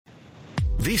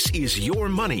This is Your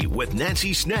Money with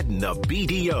Nancy Snedden of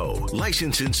BDO,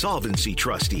 Licensed Insolvency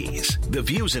Trustees. The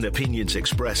views and opinions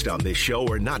expressed on this show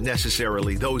are not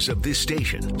necessarily those of this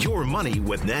station. Your Money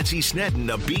with Nancy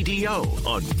Snedden of BDO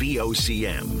on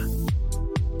VOCM.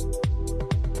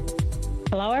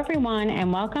 Hello, everyone,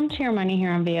 and welcome to Your Money here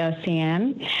on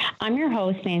VOCM. I'm your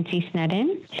host, Nancy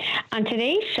Snedden. On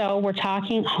today's show, we're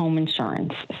talking home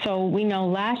insurance. So we know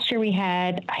last year we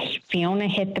had Fiona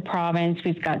hit the province.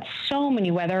 We've got so many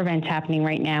weather events happening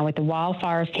right now with the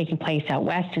wildfires taking place out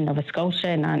west in Nova Scotia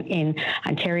and in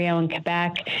Ontario and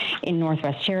Quebec, in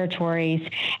Northwest Territories.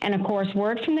 And of course,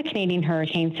 word from the Canadian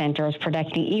Hurricane Centre is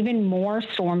predicting even more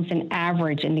storms than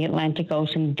average in the Atlantic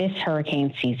Ocean this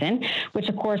hurricane season, which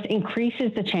of course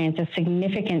increases the chance of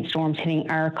significant storms hitting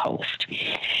our coast.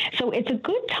 So it's a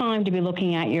good time to be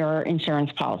looking at your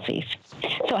insurance policies.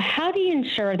 So how do you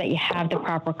ensure that you have the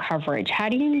proper coverage? How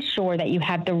do you ensure that you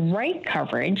have the right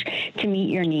coverage to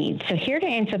meet your needs? So here to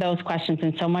answer those questions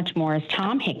and so much more is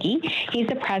Tom Hickey. He's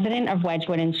the president of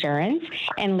Wedgwood Insurance,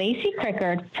 and Lacey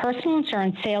Crickard, personal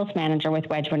insurance sales manager with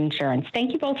Wedgwood Insurance.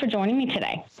 Thank you both for joining me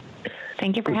today.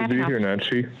 Thank you for having us. Good to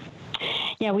be here, Nancy.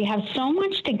 Yeah, we have so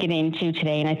much to get into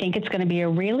today, and I think it's going to be a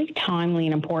really timely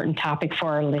and important topic for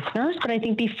our listeners. But I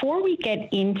think before we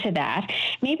get into that,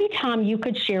 maybe, Tom, you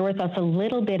could share with us a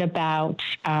little bit about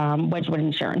Wedgwood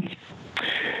Insurance.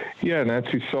 Yeah,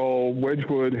 Nancy. So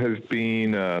Wedgwood has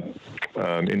been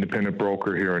an independent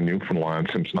broker here in Newfoundland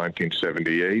since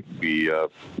 1978. We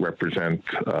represent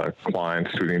clients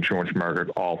through the insurance market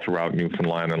all throughout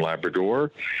Newfoundland and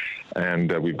Labrador.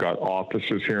 And we've got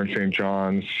offices here in St.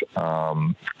 John's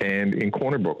and in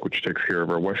Corner Brook, which takes care of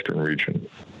our western region.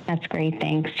 That's great.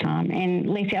 Thanks, Tom. And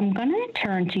Lacey, I'm going to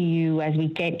turn to you as we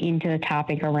get into the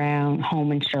topic around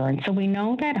home insurance. So we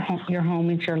know that your home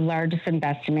is your largest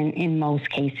investment in most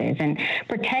cases, and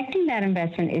protecting that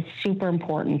investment is super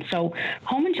important. So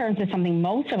home insurance is something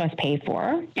most of us pay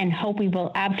for and hope we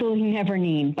will absolutely never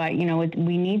need, but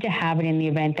we need to have it in the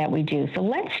event that we do. So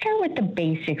let's start with the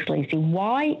basics, Lacey.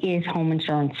 Why is home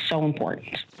insurance so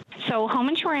important? So home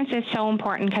insurance is so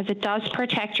important because it does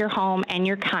protect your home and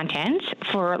your contents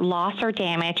for loss or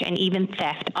damage and even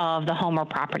theft of the home or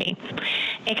property.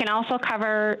 It can also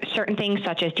cover certain things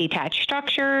such as detached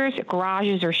structures,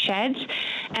 garages, or sheds.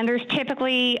 And there's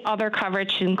typically other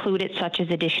coverage included, such as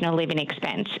additional living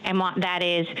expense. And what that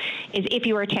is if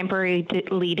you are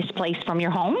temporarily displaced from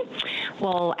your home,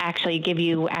 we'll actually give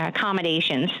you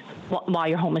accommodations while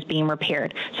your home is being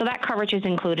repaired. So that coverage is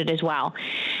included as well.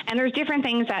 And there's different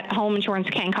things that home insurance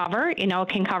can cover. It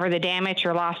can cover the damage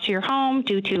or loss to your home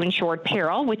due to insured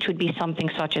peril, which would be something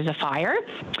such as a fire,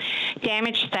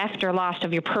 damage, theft, or loss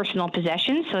of your personal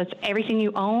possessions. So it's everything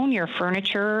you own, your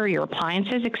furniture, your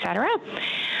appliances, etc.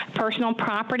 Personal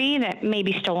property that may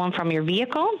be stolen from your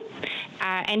vehicle,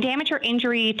 and damage or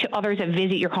injury to others that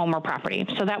visit your home or property.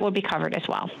 So that will be covered as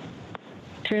well.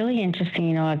 It's really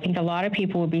interesting. I think a lot of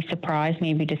people would be surprised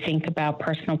maybe to think about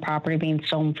personal property being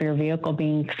stolen for your vehicle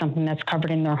being something that's covered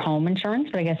in their home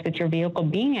insurance. But I guess with your vehicle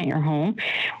being at your home,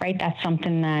 right, that's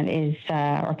something that is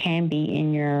or can be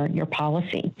in your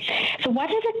policy. So what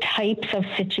are the types of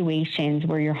situations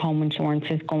where your home insurance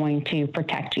is going to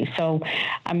protect you? So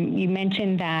you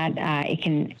mentioned that it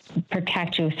can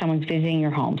protect you if someone's visiting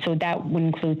your home. So that would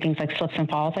include things like slips and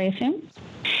falls, I assume?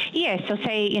 Yeah, so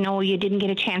say, you didn't get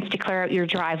a chance to clear out your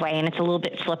driveway and it's a little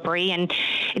bit slippery and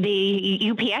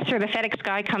the UPS or the FedEx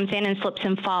guy comes in and slips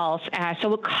and falls.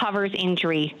 So it covers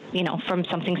injury, from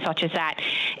something such as that.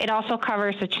 It also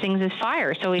covers such things as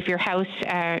fire. So if your house,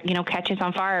 catches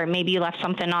on fire, maybe you left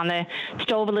something on the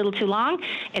stove a little too long,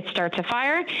 it starts a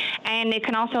fire. And it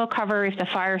can also cover if the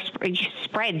fire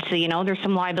spreads. So, there's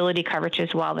some liability coverage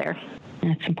as well there.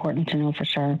 That's important to know for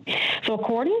sure. So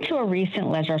according to a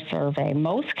recent leisure survey,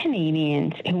 most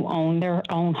Canadians who own their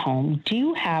own home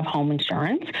do have home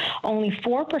insurance. Only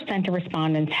 4% of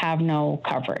respondents have no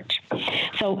coverage.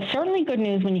 So certainly good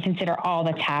news when you consider all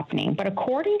that's happening. But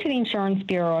according to the Insurance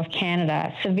Bureau of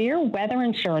Canada, severe weather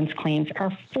insurance claims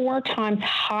are 4 times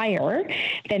higher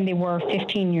than they were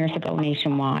 15 years ago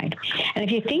nationwide. And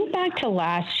if you think back to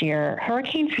last year,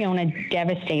 Hurricane Fiona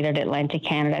devastated Atlantic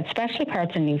Canada, especially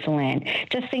parts of Newfoundland.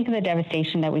 Just think of the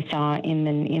devastation that we saw in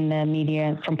the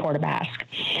media from Port aux Basques.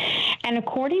 And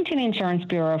according to the Insurance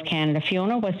Bureau of Canada,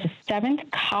 Fiona was the 7th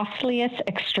costliest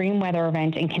extreme weather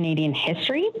event in Canadian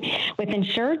history, with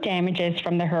insured damages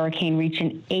from the hurricane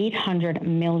reaching $800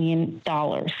 million.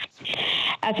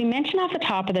 As we mentioned off the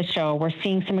top of the show, we're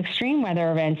seeing some extreme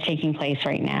weather events taking place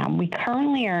right now. We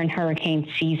currently are in hurricane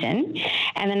season,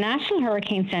 and the National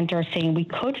Hurricane Center is saying we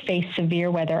could face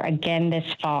severe weather again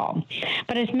this fall.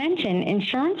 But as mentioned,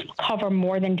 insurance will cover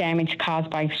more than damage caused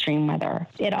by extreme weather.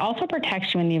 It also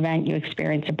protects you in the event you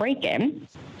experience a break-in.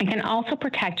 It can also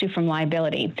protect you from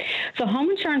liability. So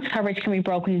home insurance coverage can be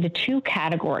broken into two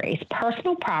categories,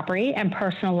 personal property and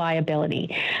personal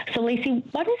liability. So Lacey,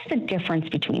 what is the difference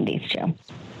between these two?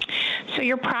 So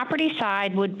your property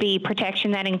side would be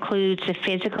protection that includes the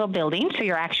physical building, so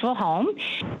your actual home,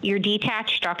 your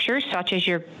detached structures such as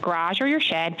your garage or your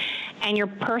shed, and your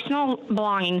personal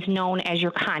belongings known as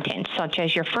your contents, such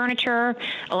as your furniture,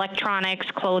 electronics,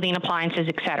 clothing, appliances,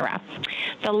 etc.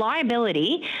 The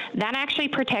liability, that actually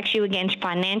protects you against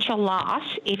financial loss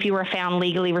if you are found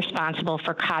legally responsible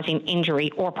for causing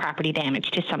injury or property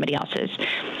damage to somebody else's.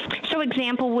 So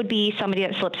example would be somebody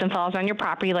that slips and falls on your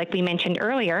property, like we mentioned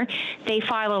earlier. They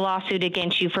file a lawsuit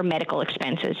against you for medical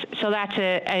expenses. So that's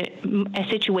a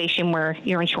situation where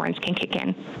your insurance can kick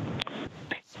in.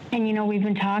 And, you know, we've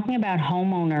been talking about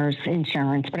homeowners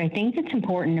insurance, but I think it's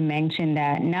important to mention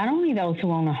that not only those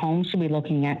who own a home should be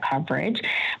looking at coverage,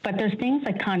 but there's things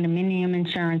like condominium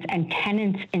insurance and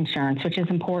tenants insurance, which is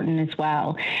important as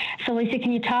well. So, Lisa,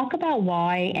 can you talk about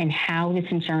why and how this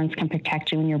insurance can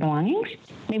protect you and your belongings?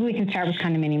 Maybe we can start with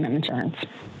condominium insurance.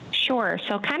 Sure.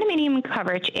 So condominium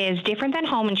coverage is different than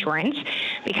home insurance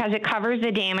because it covers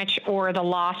the damage or the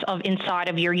loss of inside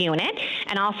of your unit.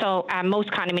 And also, most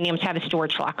condominiums have a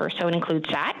storage locker, so it includes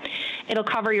that. It'll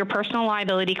cover your personal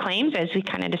liability claims, as we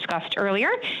kind of discussed earlier,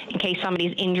 in case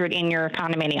somebody's injured in your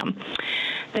condominium.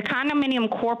 The condominium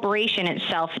corporation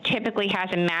itself typically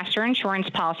has a master insurance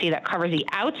policy that covers the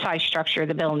outside structure of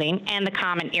the building and the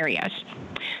common areas.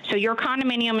 So your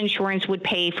condominium insurance would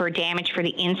pay for damage for the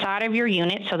inside of your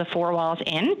unit, so the four walls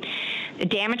in, the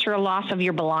damage or loss of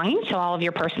your belongings, so all of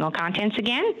your personal contents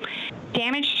again,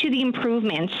 damage to the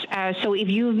improvements, so if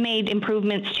you've made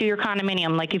improvements to your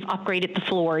condominium, like you've upgraded the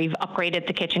floor, you've upgraded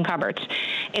the kitchen cupboards,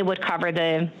 it would cover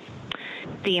the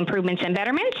improvements and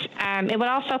betterments. It would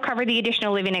also cover the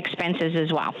additional living expenses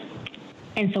as well.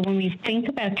 And so when we think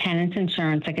about tenants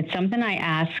insurance, like it's something I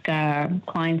ask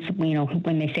clients, you know,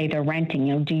 when they say they're renting,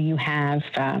 you know, do you have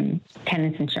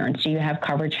tenants insurance? Do you have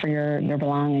coverage for your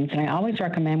belongings? And I always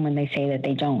recommend when they say that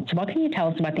they don't. So what can you tell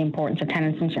us about the importance of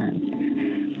tenants insurance?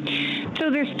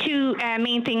 So there's two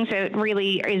main things that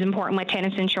really is important with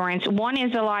tenants insurance. One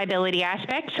is the liability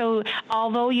aspect. So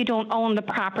although you don't own the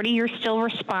property, you're still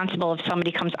responsible if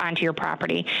somebody comes onto your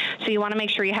property. So you want to make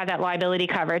sure you have that liability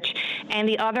coverage. And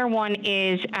the other one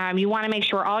is you want to make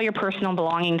sure all your personal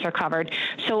belongings are covered.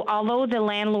 So although the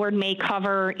landlord may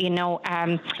cover, you know,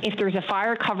 if there's a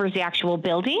fire, it covers the actual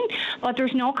building, but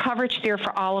there's no coverage there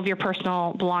for all of your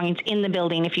personal belongings in the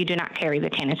building if you do not carry the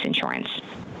tenants insurance.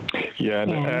 Yeah,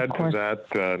 and add to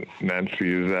that, Nancy,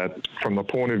 is that from the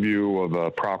point of view of a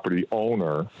property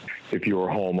owner, if you're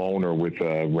a homeowner with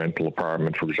a rental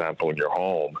apartment, for example, in your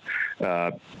home,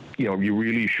 you know, you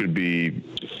really should be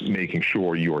making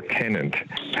sure your tenant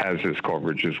has this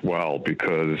coverage as well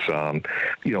because,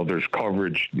 you know, there's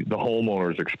coverage. The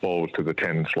homeowner is exposed to the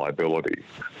tenant's liability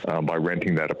by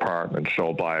renting that apartment.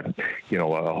 So by, you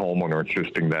know, a homeowner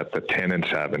insisting that the tenants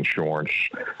have insurance,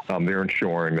 they're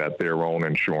ensuring that their own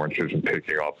insurance isn't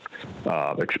picking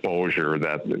up exposure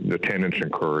that the tenants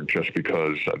incurred just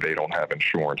because they don't have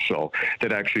insurance. So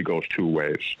that actually goes two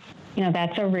ways. You know,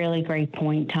 that's a really great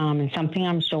point, Tom, and something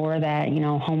I'm sure that, you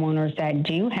know, homeowners that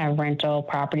do have rental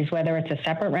properties, whether it's a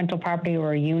separate rental property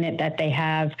or a unit that they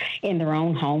have in their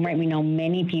own home, right? We know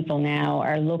many people now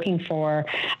are looking for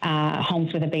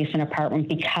homes with a basement apartment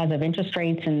because of interest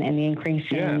rates and the increase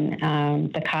in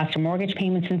the cost of mortgage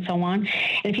payments and so on.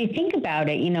 And if you think about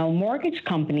it, you know, mortgage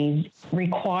companies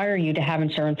require you to have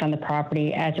insurance on the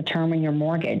property as a term in your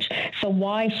mortgage. So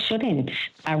why shouldn't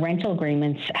rental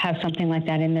agreements have something like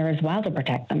that in there as well to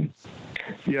protect them?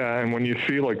 Yeah, and when you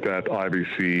see like that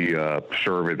IBC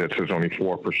survey that says only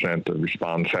 4% of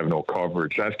respondents have no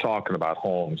coverage, that's talking about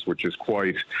homes, which is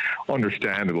quite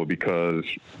understandable because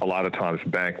a lot of times the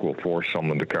bank will force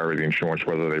someone to carry the insurance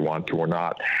whether they want to or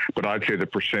not. But I'd say the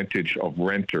percentage of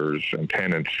renters and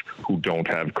tenants who don't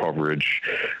have coverage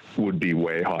would be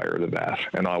way higher than that.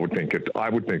 And I would think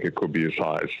it could be as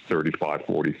high as 35,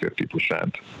 40,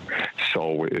 50%.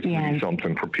 So it's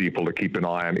something for people to keep an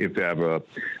eye on if they have a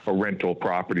rental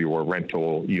property or a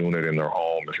rental unit in their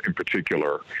home in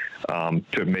particular,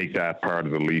 to make that part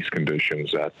of the lease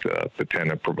conditions that the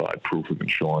tenant provide proof of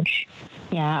insurance.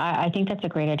 Yeah, I think that's a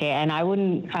great idea. And I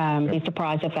wouldn't be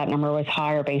surprised if that number was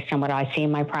higher based on what I see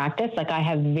in my practice. Like, I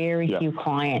have very few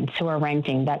clients who are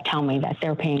renting that tell me that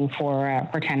they're paying for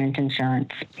tenant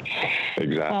insurance.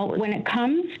 Exactly. Well, when it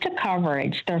comes to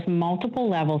coverage, there's multiple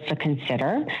levels to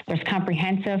consider. There's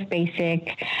comprehensive,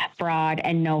 basic, broad,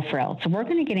 and no frills. So we're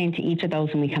going to get into each of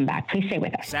those when we come back. Please stay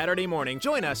with us. Saturday morning,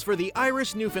 join us for the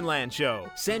Irish Newfoundland Show.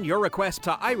 Send your request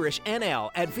to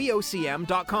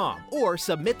irishnl@vocm.com or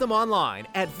submit them online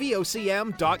at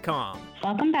vocm.com.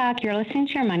 Welcome back. You're listening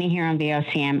to Your Money here on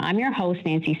VOCM. I'm your host,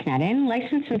 Nancy Snedden,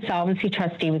 licensed insolvency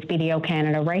trustee with BDO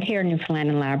Canada, right here in Newfoundland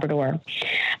and Labrador.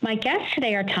 My guests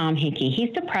today are Tom Hickey.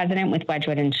 He's the president with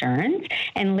Wedgwood Insurance,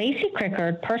 and Lacey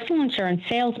Crickard, personal insurance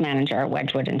sales manager at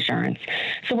Wedgwood Insurance.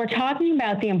 So we're talking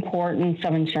about the importance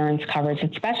of insurance coverage,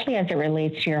 especially as it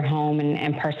relates to your home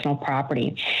and personal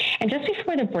property. And just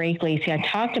before the break, Lacey, I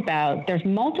talked about there's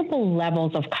multiple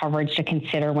levels of coverage to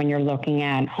consider when you're looking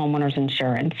at homeowners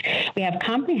insurance. We have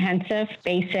comprehensive,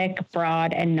 basic,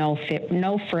 broad, and no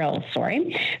frills.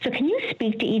 So can you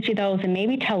speak to each of those and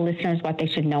maybe tell listeners what they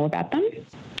should know about them?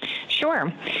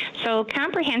 Sure. So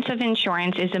comprehensive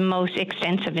insurance is the most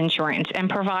extensive insurance and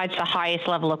provides the highest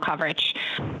level of coverage.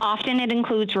 Often it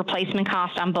includes replacement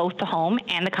costs on both the home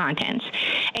and the contents.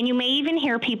 And you may even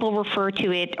hear people refer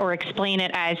to it or explain it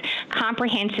as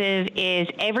comprehensive is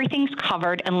everything's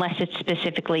covered unless it's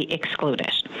specifically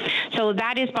excluded. So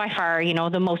that is by far,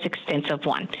 the most extensive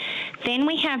one. Then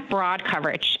we have broad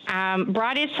coverage.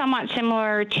 Broad is somewhat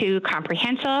similar to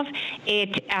comprehensive.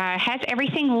 It has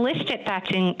everything listed that's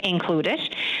included,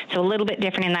 so a little bit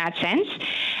different in that sense.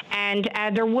 And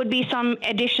there would be some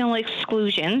additional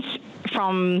exclusions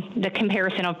from the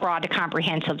comparison of broad to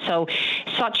comprehensive. So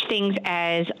such things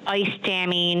as ice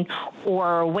damming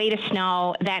or weight of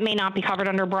snow, that may not be covered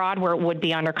under broad where it would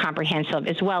be under comprehensive,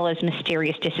 as well as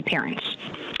mysterious disappearance.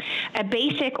 A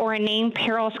basic or a named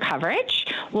perils coverage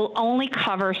will only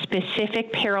cover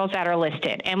specific perils that are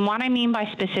listed. And what I mean by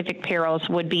specific perils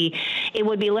would be, it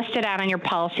would be listed out on your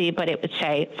policy, but it would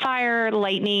say fire,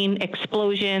 lightning,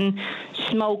 explosion,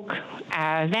 smoke,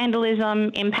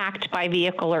 vandalism, impact by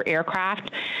vehicle or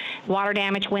aircraft, water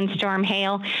damage, windstorm,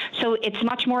 hail. So it's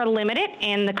much more limited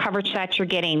in the coverage that you're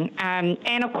getting.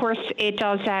 And of course, it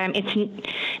does.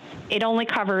 It only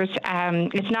covers.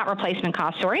 It's not replacement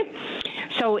cost.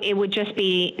 So it would just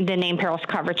be the named perils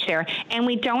coverage there. And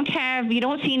you don't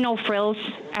see no frills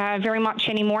very much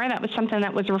anymore. That was something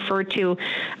that was referred to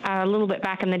a little bit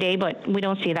back in the day, but we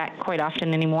don't see that quite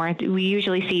often anymore. We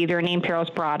usually see either named perils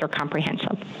broad or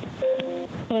comprehensive.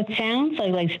 So it sounds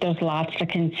like there's lots to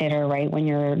consider, right, when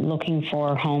you're looking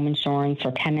for home insurance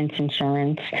or tenants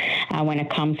insurance, when it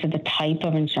comes to the type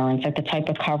of insurance, like the type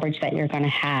of coverage that you're going to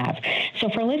have. So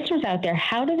for listeners out there,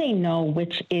 how do they know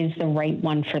which is the right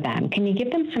one for them? Can you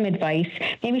give them some advice,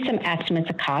 maybe some estimates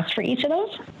of cost for each of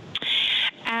those?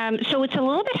 So it's a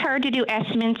little bit hard to do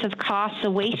estimates of costs.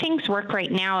 The way things work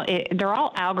right now, they're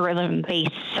all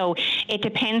algorithm-based. So it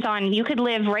depends on, you could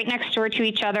live right next door to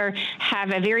each other,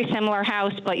 have a very similar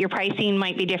house, but your pricing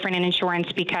might be different in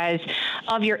insurance because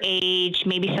of your age,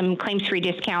 maybe some claims-free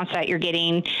discounts that you're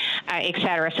getting, et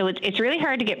cetera. So it's really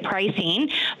hard to get pricing,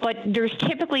 but there's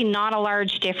typically not a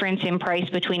large difference in price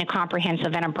between a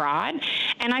comprehensive and a broad.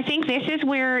 And I think this is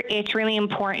where it's really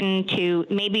important to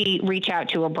maybe reach out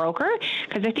to a broker,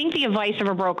 because I think the advice of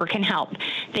a broker can help.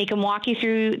 They can walk you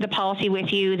through the policy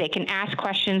with you, they can ask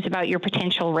questions about your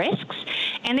potential risks,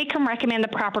 and they can recommend the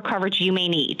proper coverage you may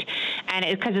need. And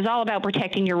because it's all about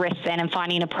protecting your risks then and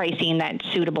finding a pricing that's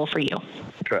suitable for you.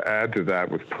 To add to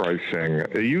that with pricing,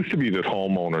 it used to be that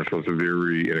homeowners was a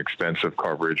very inexpensive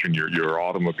coverage, and your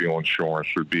automobile insurance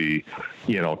would be,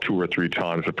 2 or 3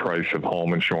 times the price of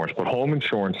home insurance. But home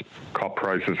insurance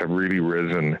prices have really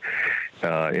risen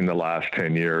in the last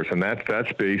 10 years, and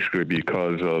that's basically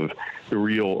because of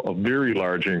a very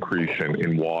large increase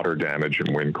in water damage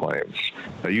and wind claims.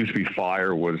 It used to be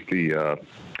fire was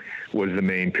the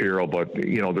main peril, but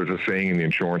there's a saying in the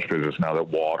insurance business now that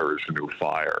water is the new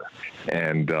fire,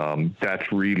 and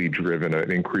that's really driven an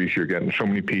increase. You're getting so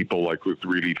many people like with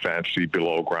really fancy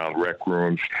below ground rec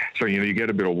rooms, so you get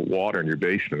a bit of water in your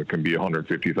basement, it can be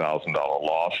 $150,000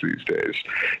 loss these days.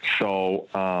 So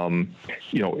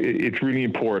it's really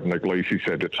important, like Lacey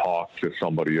said, to talk to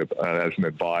somebody as an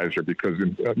advisor, because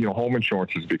home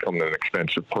insurance has become an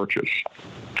expensive purchase.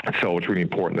 So it's really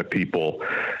important that people,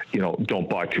 don't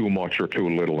buy too much or too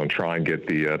little and try and get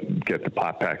the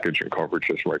package and coverage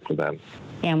that's right for them.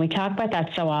 And we talk about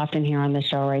that so often here on the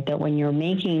show, right? That when you're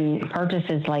making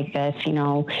purchases like this,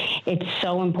 it's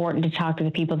so important to talk to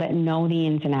the people that know the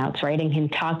ins and outs, right? And can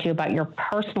talk to you about your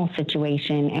personal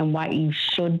situation and what you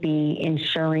should be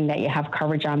ensuring that you have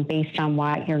coverage on based on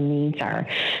what your needs are.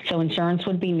 So insurance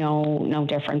would be no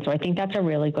different. So I think that's a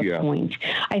really good point.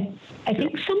 I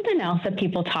think something else that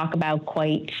people talk about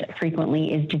quite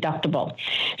frequently is deductible.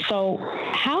 So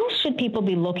how should people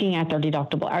be looking at their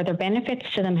deductible? Are there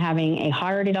benefits to them having a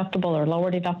higher deductible or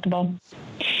lower deductible?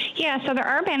 Yeah, so there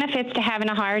are benefits to having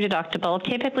a higher deductible.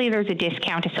 Typically, there's a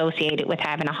discount associated with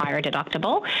having a higher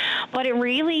deductible. But it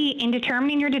really, in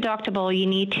determining your deductible, you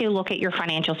need to look at your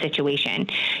financial situation.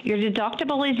 Your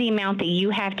deductible is the amount that you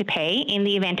have to pay in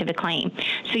the event of a claim.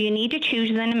 So you need to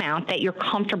choose an amount that you're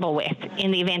comfortable with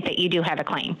in the event that you do have a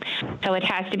claim. So it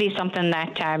has to be something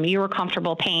that you're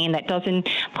comfortable paying that doesn't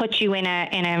put you in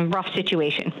a rough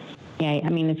situation. Yeah, I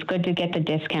mean, it's good to get the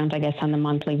discount, I guess, on the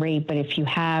monthly rate, but if you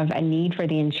have a need for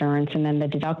the insurance and then the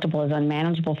deductible is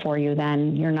unmanageable for you,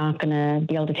 then you're not going to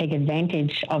be able to take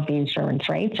advantage of the insurance,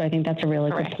 right? So I think that's a really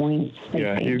good point.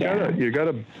 Yeah, you got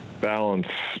to balance,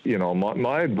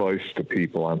 my advice to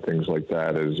people on things like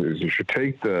that is you should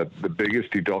take the biggest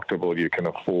deductible you can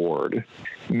afford,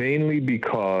 mainly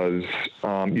because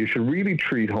you should really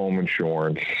treat home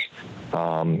insurance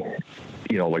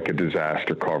like a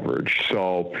disaster coverage.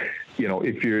 So,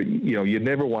 if you'd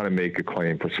never want to make a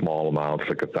claim for small amounts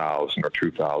like $1,000 or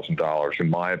 $2,000, in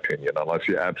my opinion, unless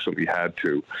you absolutely had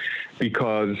to,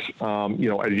 because, as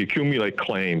you accumulate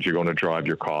claims, you're going to drive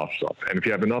your costs up. And if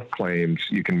you have enough claims,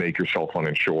 you can make yourself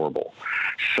uninsurable.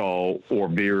 Or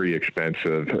very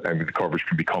expensive, and the coverage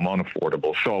can become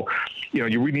unaffordable. So,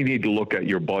 you really need to look at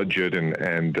your budget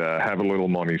and have a little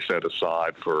money set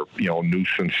aside for,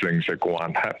 nuisance things that go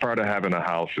on. Part of having a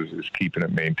house is keeping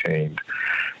it maintained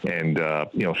and,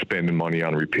 spending money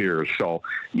on repairs. So,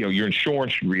 your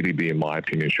insurance really in my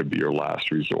opinion, should be your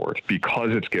last resort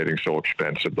because it's getting so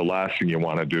expensive. The last thing you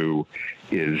want to do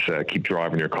is keep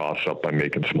driving your costs up by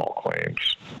making small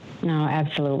claims. No,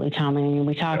 absolutely, Tom. And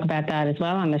we talk about that as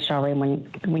well on the show, right?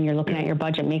 When you're looking at your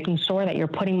budget, making sure that you're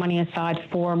putting money aside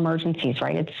for emergencies,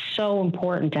 right? It's so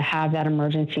important to have that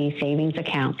emergency savings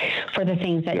account for the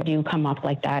things that do come up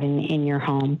like that in your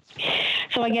home.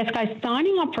 So I guess, guys,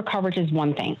 signing up for coverage is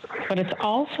one thing, but it's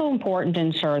also important to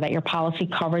ensure that your policy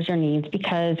covers your needs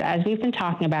because, as we've been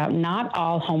talking about, not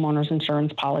all homeowners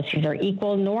insurance policies are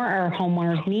equal, nor are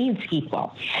homeowners' needs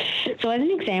equal. So as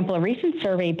an example, a recent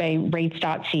survey by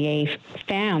rates.ca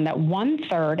found that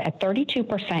 1/3 at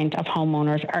 32% of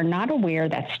homeowners are not aware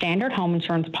that standard home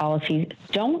insurance policies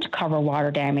don't cover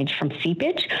water damage from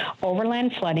seepage,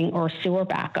 overland flooding, or sewer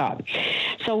backup.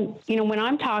 So, when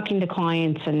I'm talking to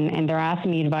clients and they're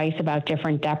asking me advice about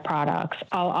different debt products,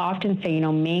 I'll often say,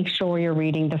 make sure you're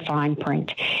reading the fine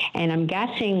print. And I'm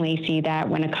guessing, Lacey, that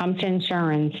when it comes to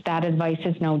insurance, that advice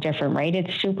is no different, right?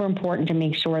 It's super important to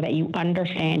make sure that you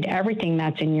understand everything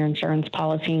that's in your insurance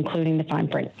policy, including the fine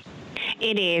print.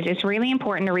 It is. It's really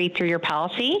important to read through your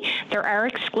policy. There are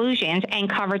exclusions and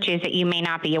coverages that you may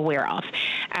not be aware of.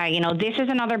 This is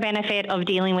another benefit of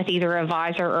dealing with either an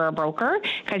advisor or a broker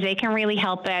because they can really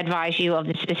help advise you of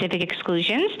the specific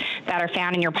exclusions that are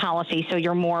found in your policy so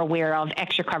you're more aware of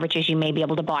extra coverages you may be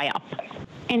able to buy up.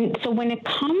 And so when it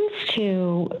comes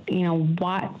to,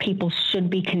 what people should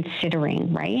be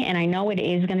considering, right? And I know it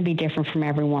is going to be different from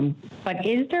everyone, but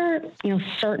is there,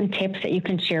 certain tips that you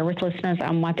can share with listeners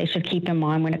on what they should keep in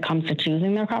mind when it comes to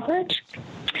choosing their coverage?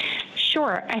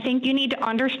 Sure. I think you need to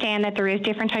understand that there is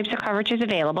different types of coverages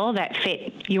available that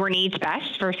fit your needs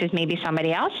best versus maybe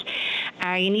somebody else.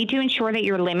 You need to ensure that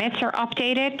your limits are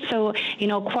updated. So,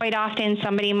 quite often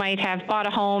somebody might have bought a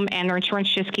home and their insurance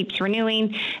just keeps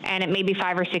renewing and it may be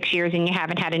 5 or 6 years and you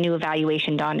haven't had a new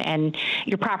evaluation done and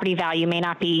your property value may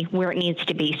not be where it needs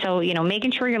to be. So,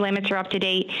 making sure your limits are up to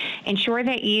date, ensure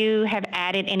that you have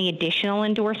added any additional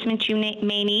endorsements you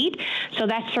may need. So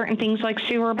that's certain things like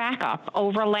sewer backup,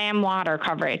 overland water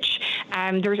coverage.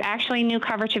 There's actually new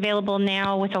coverage available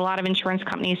now with a lot of insurance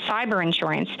companies, cyber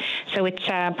insurance. So it's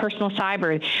personal cyber.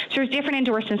 So there's different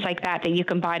endorsements like that you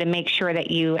can buy to make sure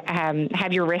that you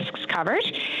have your risks covered.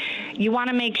 You want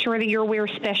to make sure that you're aware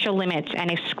of special limits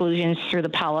and exclusions through the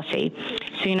policy.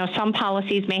 So, some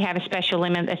policies may have a special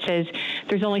limit that says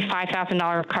there's only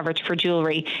 $5,000 coverage for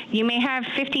jewelry. You may have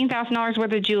 $15,000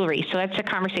 worth of jewelry. So that's a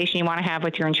conversation you want to have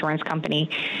with your insurance company.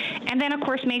 And then, of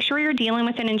course, make sure you're dealing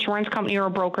with an insurance company or a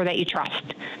broker that you trust.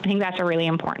 I think that's a really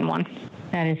important one.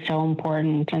 That is so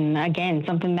important. And again,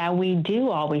 something that we do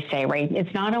always say, right?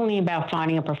 It's not only about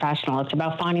finding a professional, it's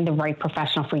about finding the right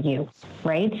professional for you,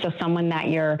 right? So someone that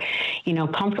you're,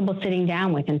 comfortable sitting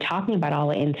down with and talking about all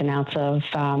the ins and outs of,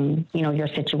 your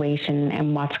situation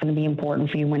and what's going to be important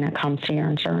for you when it comes to your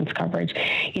insurance coverage.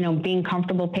 Being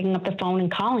comfortable picking up the phone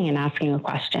and calling and asking a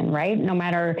question, right? No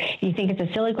matter if you think it's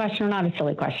a silly question or not a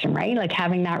silly question, right? Like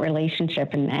having that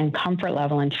relationship and comfort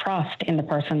level and trust in the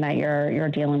person that you're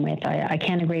dealing with. I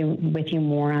can't agree with you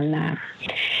more on that.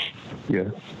 Yeah.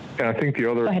 And I think the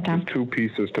other ahead, two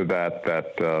pieces to that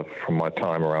from my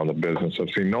time around the business, I've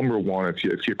seen number one,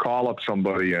 if you call up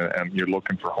somebody and you're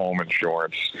looking for home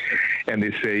insurance and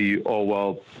they say, oh,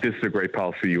 well, this is a great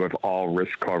policy, you have all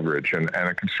risk coverage. And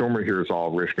a consumer hears all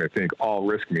risk, and I think all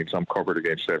risk means I'm covered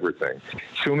against everything.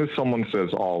 As soon as someone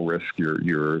says all risk,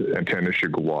 your antenna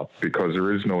should go up, because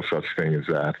there is no such thing as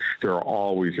that. There are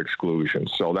always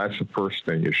exclusions. So that's the first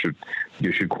thing you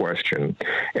should question.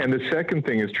 And the second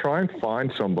thing is try and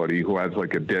find somebody who has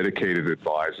like a dedicated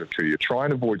advisor to you. Try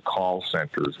and avoid call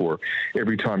centers where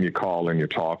every time you call in, you're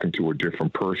talking to a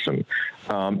different person.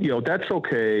 That's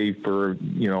okay for,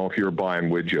 if you're buying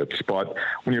widgets. But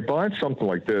when you're buying something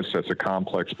like this, that's a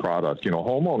complex product,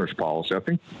 homeowners policy, I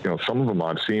think, some of them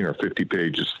I've seen are 50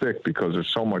 pages thick because there's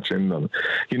so much in them.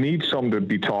 You need someone to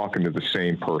be talking to the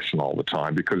same person all the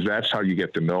time, because that's how you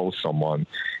get to know someone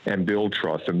and build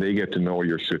trust, and they get to know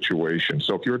your situation.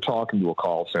 So if you're talking to a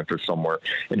call center somewhere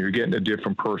and you're getting a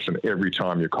different person every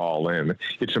time you call in,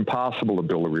 it's impossible to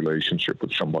build a relationship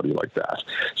with somebody like that.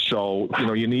 So,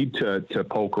 you need to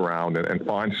poke around and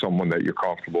find someone that you're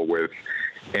comfortable with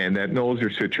and that knows your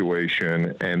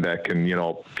situation and that can,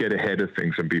 get ahead of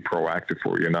things and be proactive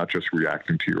for you, not just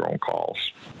reacting to your own calls.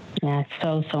 Yeah,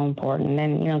 it's so important.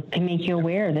 And, to make you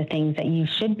aware of the things that you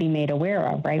should be made aware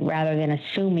of, right? Rather than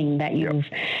assuming that you've,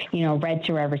 read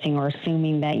through everything, or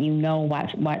assuming that you know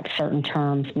what certain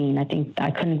terms mean. I think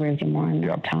I couldn't agree with you more on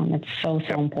that, Tom. It's so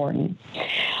important.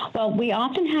 Well, we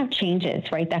often have changes,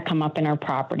 right, that come up in our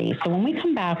property. So when we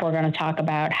come back, we're going to talk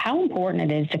about how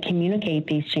important it is to communicate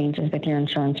these changes with your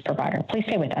insurance provider. Please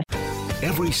stay with us.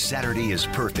 Every Saturday is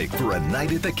perfect for a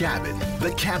night at the cabin.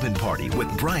 The Cabin Party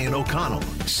with Brian O'Connell.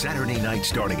 Saturday night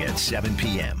starting at 7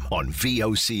 p.m. on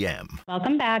VOCM.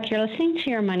 Welcome back. You're listening to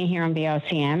Your Money here on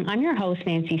VOCM. I'm your host,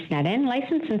 Nancy Sneddon,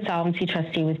 licensed insolvency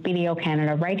trustee with BDO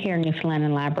Canada right here in Newfoundland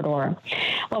and Labrador.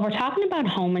 Well, we're talking about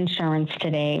home insurance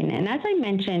today. And as I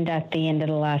mentioned at the end of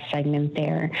the last segment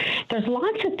there's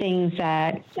lots of things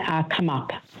that come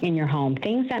up in your home,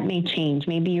 things that may change.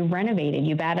 Maybe you renovated,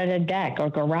 you've added a deck or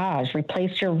garage,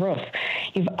 replaced your roof,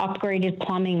 you've upgraded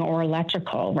plumbing or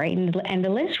electrical, right? And the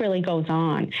list really goes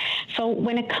on. So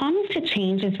when it comes to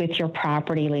changes with your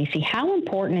property, Lacey, how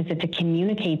important is it to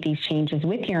communicate these changes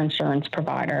with your insurance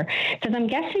provider? Because I'm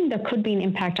guessing there could be an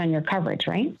impact on your coverage,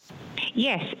 right?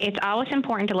 Yes, it's always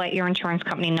important to let your insurance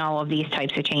company know of these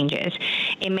types of changes.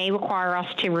 It may require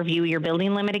us to review your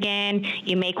building limit again.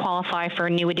 You may qualify for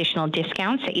new additional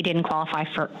discounts that you didn't qualify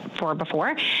for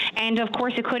before. And of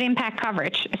course, it could impact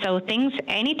coverage. So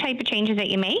any type of changes that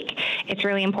you make, it's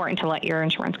really important to let your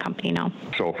insurance company know.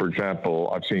 So for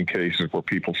example, I've seen cases where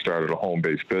people started a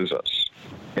home-based business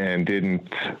and didn't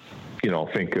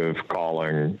think of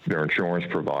calling their insurance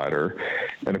provider.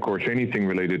 And of course, anything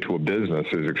related to a business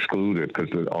is excluded because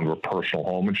they're under a personal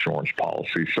home insurance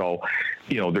policy. So,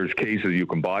 there's cases you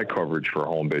can buy coverage for a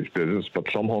home-based business, but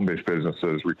some home-based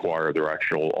businesses require their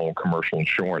actual own commercial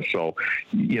insurance. So,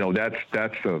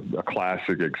 that's a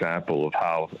classic example of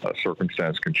how a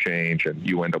circumstance can change and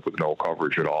you end up with no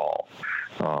coverage at all.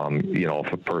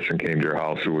 If a person came to your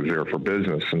house who was there for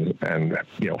business and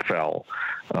fell,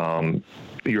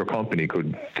 your company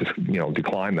could just,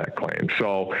 decline that claim.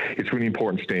 So it's really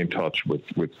important to stay in touch with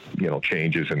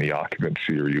changes in the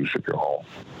occupancy or use of your home.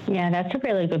 Yeah, that's a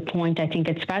really good point. I think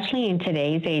especially in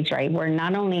today's age, right, where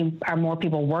not only are more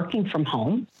people working from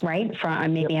home, right,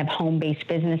 maybe have home-based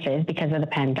businesses because of the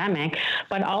pandemic,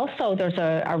 but also there's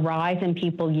a rise in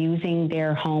people using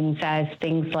their homes as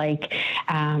things like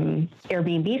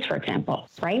Airbnbs, for example,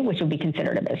 right, which would be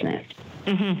considered a business.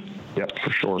 Mm-hmm. Yep, for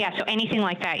sure. Yeah, so anything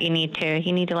like that, you need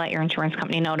to let your insurance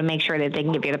company know to make sure that they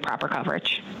can give you the proper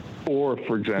coverage. Or,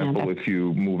 for example, if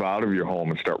you move out of your home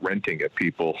and start renting it,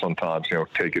 people sometimes,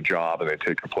 take a job and they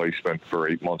take a placement for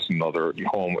 8 months in another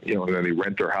home, and then they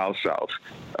rent their house out.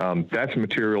 That's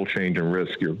material change in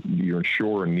risk. Your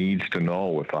insurer needs to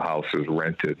know if a house is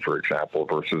rented, for example,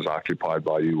 versus occupied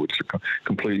by you. It's a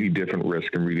completely different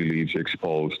risk and really leaves you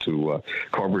exposed to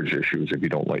coverage issues if you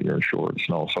don't let your insurers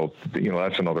know. So,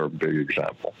 that's another big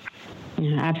example.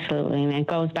 Yeah, absolutely. And it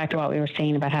goes back to what we were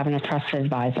saying about having a trusted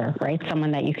advisor, right?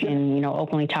 Someone that you can,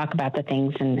 openly talk about the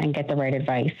things and get the right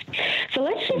advice. So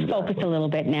let's just focus a little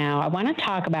bit now. I want to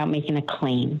talk about making a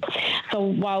claim. So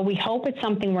while we hope it's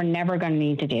something we're never going to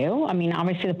need to do, I mean,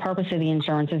 obviously the purpose of the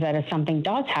insurance is that if something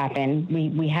does happen,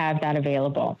 we have that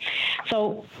available.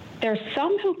 So there's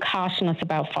some who caution us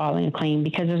about filing a claim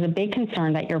because there's a big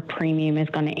concern that your premium is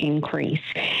going to increase.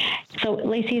 So,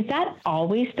 Lacey, is that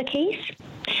always the case?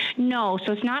 No,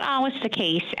 so it's not always the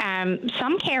case.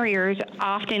 Some carriers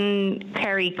often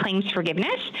carry claims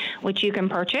forgiveness, which you can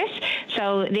purchase.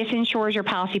 So this ensures your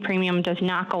policy premium does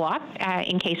not go up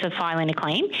in case of filing a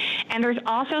claim. And there's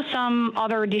also some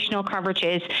other additional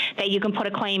coverages that you can put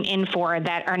a claim in for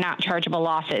that are not chargeable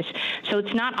losses. So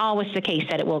it's not always the case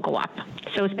that it will go up.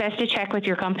 So it's best to check with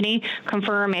your company,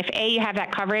 confirm if A, you have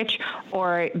that coverage,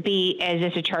 or B, is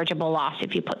this a chargeable loss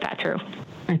if you put that through.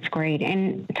 That's great.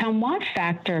 And Tom, what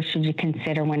factors should you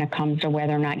consider when it comes to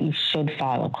whether or not you should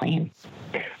file a claim?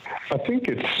 I think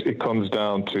it comes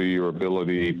down to your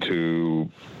ability to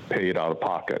pay it out of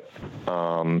pocket.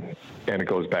 And it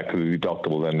goes back to the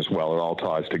deductible then as well. It all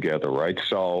ties together, right?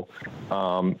 So,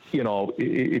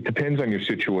 it depends on your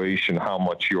situation, how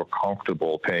much you're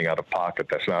comfortable paying out of pocket.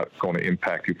 That's not going to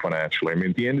impact you financially. I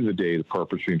mean, at the end of the day, the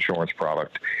purpose of the insurance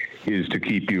product is to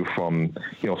keep you from,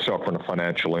 suffering a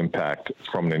financial impact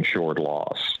from an insured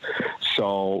loss.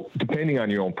 So depending on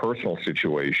your own personal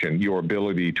situation, your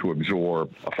ability to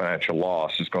absorb a financial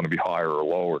loss is going to be higher or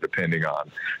lower depending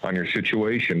on your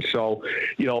situation. So,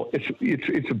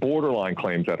 it's a borderline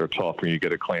claims that are tough when you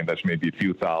get a claim that's maybe a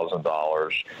few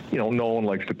 $1,000s. No one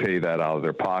likes to pay that out of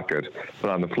their pocket.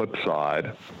 But on the flip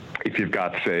side, if you've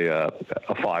got, say, a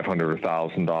 $500 or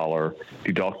 $1,000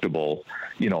 deductible,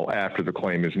 after the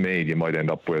claim is made, you might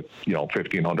end up with,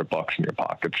 $1,500 in your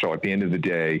pocket. So at the end of the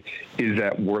day, is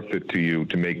that worth it to you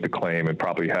to make the claim and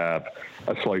probably have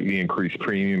a slightly increased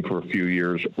premium for a few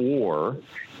years? Or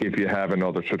if you have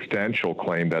another substantial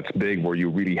claim that's big where you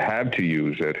really have to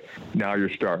use it, now you're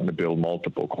starting to build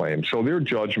multiple claims. So they're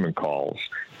judgment calls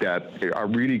that are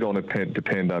really going to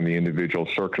depend on the individual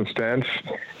circumstance.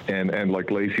 And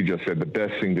like Lacey just said, the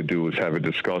best thing to do is have a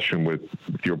discussion with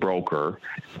your broker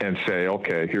and say,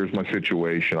 okay, here's my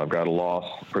situation. I've got a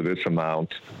loss for this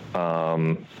amount.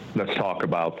 Let's talk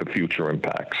about the future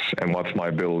impacts and what's my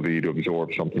ability to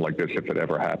absorb something like this if it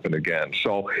ever happened again.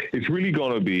 So it's really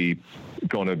going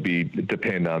to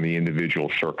depend on the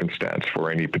individual circumstance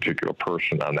for any particular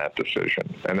person on that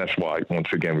decision. And that's why, once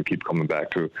again, we keep coming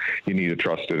back to you need a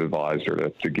trusted advisor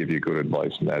to give you good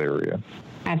advice in that area.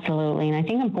 Absolutely. And I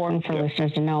think important for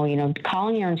listeners to know,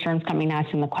 calling your insurance company and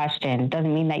asking the question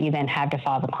doesn't mean that you then have to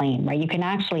file the claim, right? You can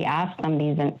actually ask them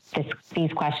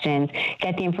these questions,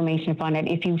 get the information from it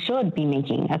if you should be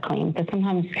making a claim. Because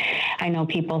sometimes I know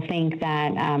people think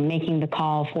that making the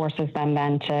call forces them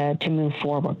then to move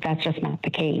forward. That's just not the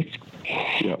case.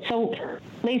 Yep. So,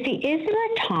 Lacey, is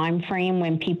there a time frame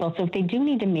when people, so if they do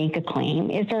need to make a claim,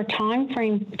 is there a time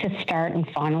frame to start and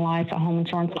finalize a home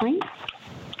insurance claim?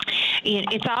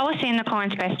 It's always in the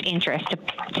client's best interest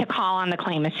to call on the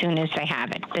claim as soon as they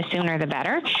have it. The sooner the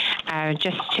better,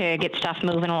 just to get stuff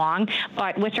moving along.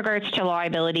 But with regards to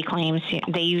liability claims,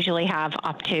 they usually have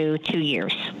up to 2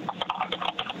 years.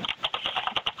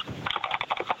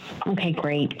 Okay,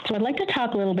 great. So I'd like to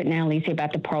talk a little bit now, Lacey,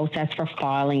 about the process for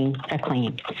filing a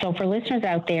claim. So for listeners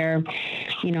out there,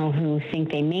 who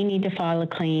think they may need to file a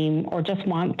claim or just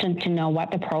want to know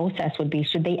what the process would be,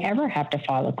 should they ever have to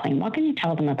file a claim? What can you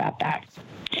tell them about that?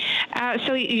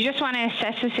 So you just want to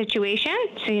assess the situation.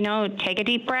 So, take a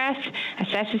deep breath,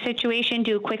 assess the situation,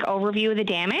 do a quick overview of the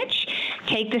damage,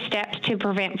 take the steps to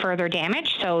prevent further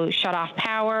damage. So shut off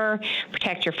power,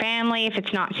 protect your family. If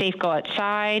it's not safe, go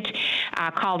outside,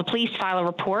 call the police, file a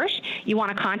report. You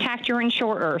want to contact your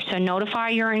insurer. So notify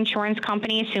your insurance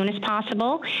company as soon as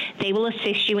possible. They will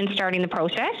assist you in starting the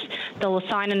process. They'll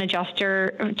assign an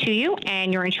adjuster to you,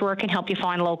 and your insurer can help you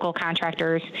find local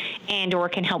contractors and or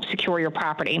can help secure your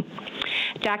property.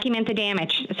 Document the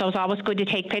damage. So it's always good to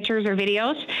take pictures or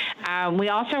videos. We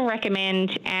also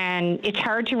recommend, and it's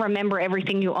hard to remember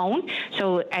everything you own,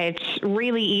 so it's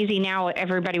really easy now,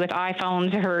 everybody with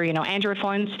iPhones or Android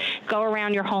phones, go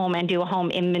around your home and do a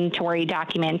home inventory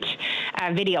document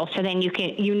video, so then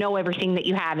you know everything that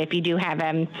you have if you do have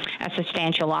a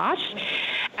substantial loss.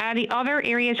 The other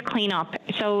area is cleanup.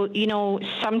 So,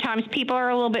 sometimes people are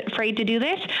a little bit afraid to do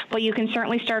this, but you can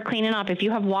certainly start cleaning up. If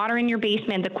you have water in your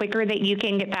basement, the quicker that you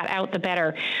can get that out, the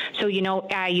better. So, you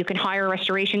can hire a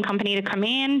restoration company to come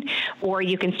in, or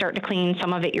you can start to clean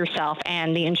some of it yourself.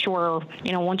 And the insurer,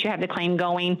 once you have the claim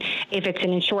going, if it's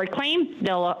an insured claim,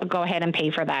 they'll go ahead and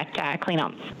pay for that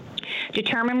cleanup.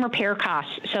 Determine repair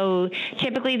costs. So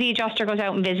typically the adjuster goes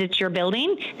out and visits your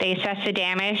building, they assess the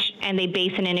damage, and they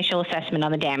base an initial assessment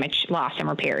on the damage, loss, and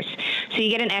repairs. So you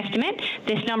get an estimate.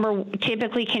 This number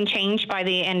typically can change by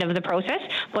the end of the process,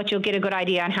 but you'll get a good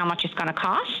idea on how much it's going to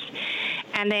cost.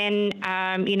 And then,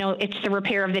 it's the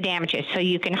repair of the damages. So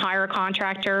you can hire a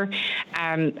contractor.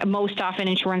 Most often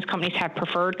insurance companies have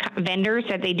preferred vendors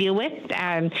that they deal with.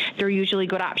 They're usually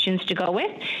good options to go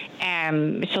with.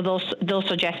 So they'll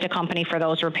suggest a company for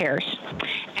those repairs.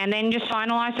 And then just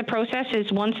finalize the process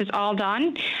is once it's all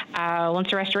done,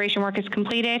 once the restoration work is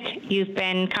completed, you've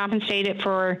been compensated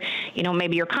for,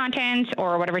 maybe your contents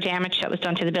or whatever damage that was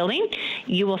done to the building,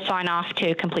 you will sign off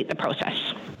to complete the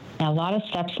process. A lot of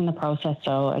steps in the process.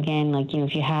 So again,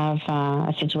 if you have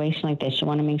a situation like this, you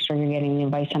want to make sure you're getting the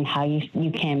advice on how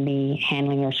you can be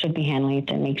handling or should be handling it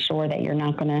to make sure that you're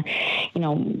not going to,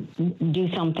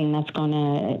 do something that's going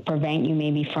to prevent you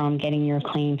maybe from getting your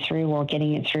claim through or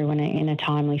getting it through in a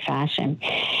timely fashion.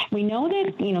 We know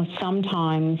that,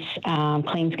 sometimes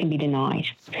claims can be denied.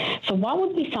 So what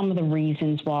would be some of the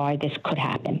reasons why this could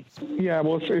happen? Yeah,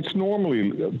 well, it's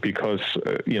normally because,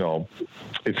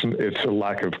 it's a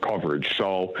lack of coverage.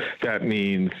 So that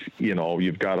means,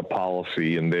 you've got a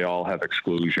policy and they all have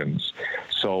exclusions.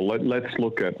 So let's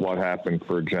look at what happened,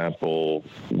 for example,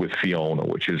 with Fiona,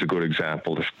 which is a good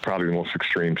example. It's probably the most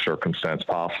extreme circumstance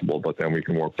possible, but then we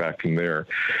can work back from there.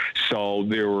 So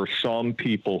there were some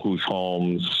people whose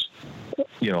homes,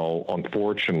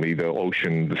 unfortunately,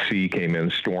 the sea came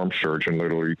in, storm surge, and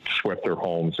literally swept their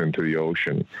homes into the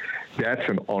ocean. That's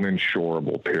an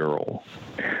uninsurable peril,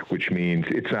 which means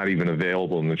it's not even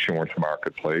available in the insurance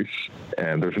marketplace,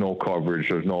 and there's no coverage,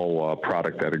 there's no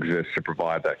product that exists to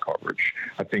provide that coverage.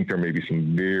 I think there may be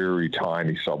some very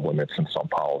tiny sublimits in some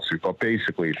policies, but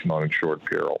basically it's an uninsured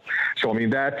peril. So,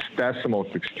 that's the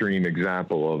most extreme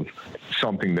example of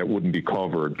something that wouldn't be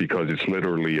covered because it's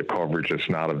literally a coverage that's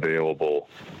not available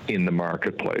in the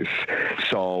marketplace.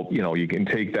 So, you can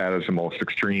take that as the most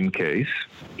extreme case.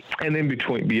 And then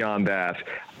beyond that,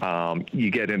 you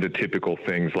get into typical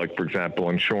things like, for example,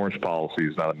 insurance policy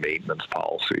is not a maintenance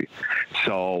policy.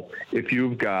 So if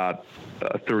you've got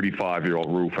a 35-year-old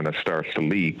roof and it starts to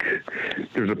leak,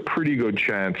 there's a pretty good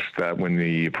chance that when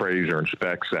the appraiser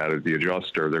inspects that as the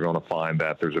adjuster, they're going to find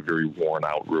that there's a very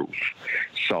worn-out roof.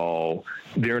 So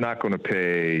they're not going to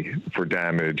pay for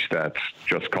damage that's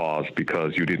just caused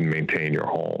because you didn't maintain your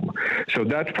home. So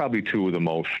that's probably two of the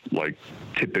most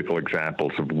typical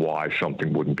examples of why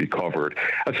something wouldn't be covered.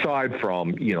 Aside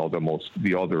from,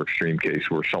 the other extreme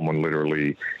case where someone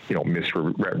literally,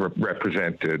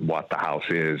 misrepresented what the house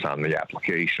is on the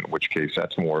application, in which case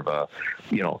that's more of a,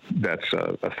 that's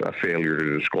a failure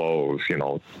to disclose,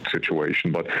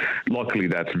 situation. But luckily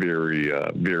that's very,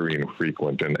 very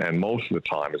infrequent. And most of the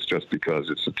time it's just because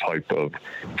it's a type of,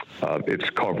 it's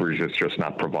coverage that's just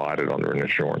not provided under an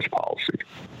insurance policy.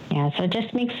 Yeah, so it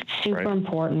just makes it super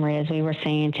important, Ray, as we were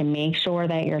saying, to make sure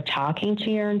that you're talking to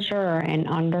your insurer and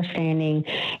understanding,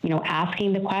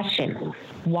 asking the question,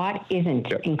 what isn't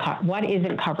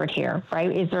covered here,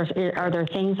 right? Are there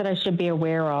things that I should be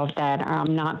aware of that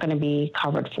I'm not going to be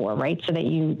covered for, right? So that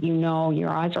your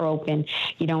eyes are open,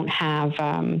 you don't have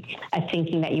a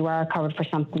thinking that you are covered for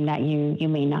something that you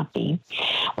may not be.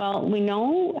 Well, we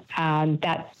know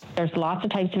that there's lots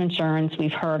of types of insurance.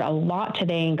 We've heard a lot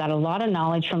today and got a lot of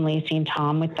knowledge from Lacey and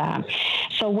Tom with that.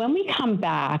 So when we come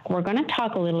back, we're going to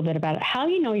talk a little bit about how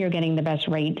you're getting the best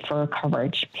rate for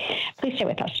coverage. Please stay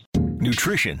with us.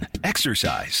 Nutrition,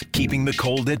 exercise, keeping the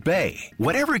cold at bay.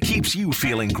 Whatever keeps you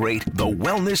feeling great, the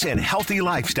Wellness and Healthy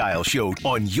Lifestyle Show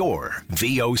on your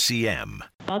VOCM.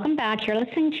 Welcome back. You're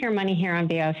listening to Your Money here on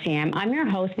VOCM. I'm your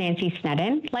host, Nancy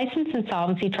Sneddon, licensed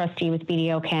insolvency trustee with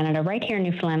BDO Canada, right here in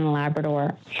Newfoundland and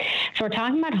Labrador. So we're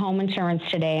talking about home insurance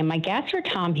today, and my guests are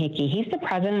Tom Hickey. He's the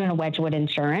president of Wedgwood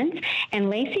Insurance,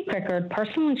 and Lacey Crickard,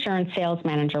 personal insurance sales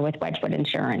manager with Wedgwood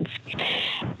Insurance.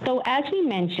 So as we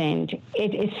mentioned,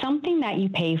 it is something that you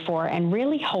pay for and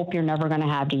really hope you're never going to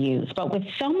have to use. But with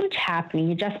so much happening,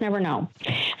 you just never know.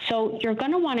 So you're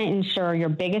going to want to ensure your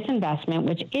biggest investment,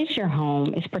 which is your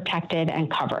home, is protected and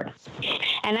covered.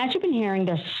 And as you've been hearing,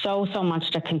 there's so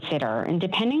much to consider. And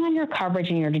depending on your coverage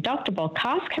and your deductible,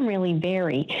 costs can really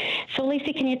vary. So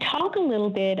Lacey, can you talk a little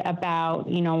bit about,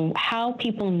 how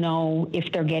people know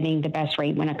if they're getting the best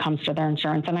rate when it comes to their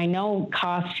insurance? And I know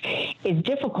cost is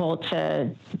difficult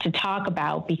to talk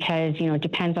about because, it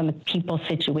depends on the people's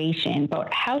situation,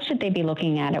 but how should they be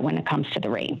looking at it when it comes to the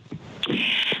rate?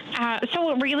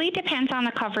 So it really depends on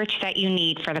the coverage that you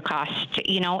need for the cost.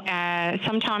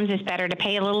 Sometimes it's better to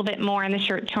pay a little bit more in the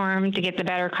short term to get the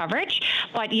better coverage,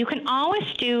 but you can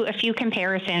always do a few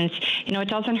comparisons. It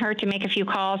doesn't hurt to make a few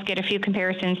calls, get a few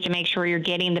comparisons to make sure you're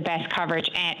getting the best coverage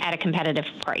at a competitive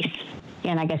price.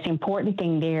 And I guess the important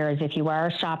thing there is if you are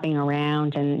shopping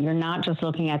around and you're not just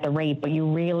looking at the rate, but you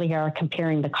really are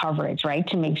comparing the coverage, right,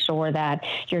 to make sure that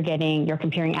you're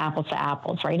comparing apples to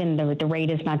apples, right, and the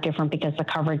rate is not different because the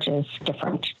coverage is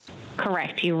different.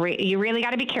 Correct. You really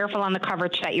got to be careful on the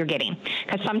coverage that you're getting,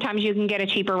 because sometimes you can get a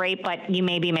cheaper rate, but you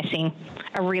may be missing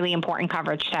a really important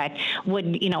coverage that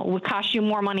would cost you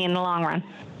more money in the long run.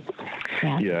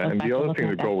 Yeah, and the other thing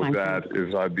to go with that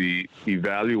is I'd be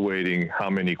evaluating how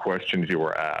many questions you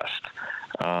were asked.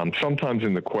 Sometimes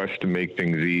in the quest to make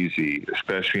things easy,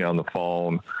 especially on the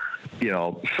phone,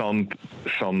 some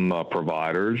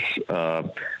providers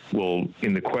will,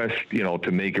 in the quest,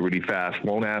 to make it really fast,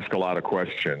 won't ask a lot of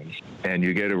questions, and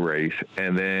you get a rate,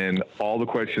 and then all the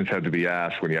questions have to be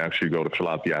asked when you actually go to fill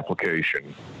out the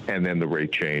application, and then the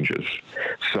rate changes.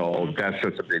 So that's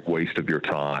just a big waste of your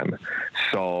time.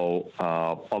 So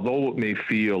although it may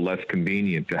feel less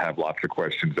convenient to have lots of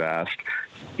questions asked,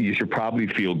 you should probably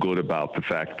feel good about the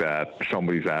fact that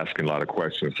somebody's asking a lot of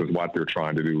questions, because what they're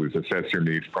trying to do is assess your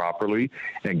needs properly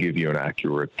and give you an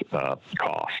accurate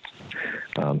cost.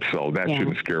 So that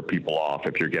shouldn't scare people off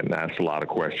if you're getting asked a lot of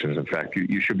questions. In fact,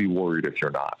 you should be worried if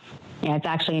you're not. Yeah, it's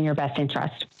actually in your best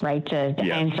interest, right, to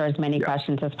answer as many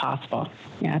questions as possible.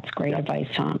 Yeah, that's great advice,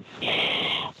 Tom.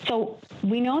 So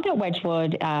we know that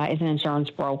Wedgwood is an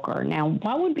insurance broker. Now,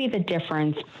 what would be the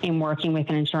difference in working with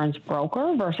an insurance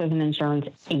broker versus an insurance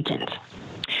agent?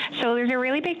 So there's a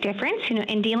really big difference.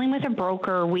 In dealing with a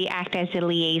broker, we act as a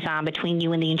liaison between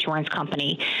you and the insurance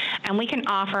company, and we can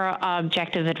offer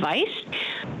objective advice.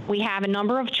 We have a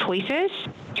number of choices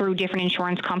through different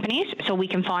insurance companies, so we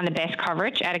can find the best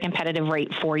coverage at a competitive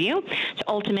rate for you. So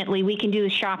ultimately, we can do the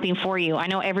shopping for you. I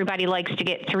know everybody likes to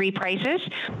get 3 prices.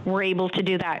 We're able to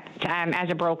do that as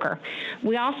a broker.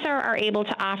 We also are able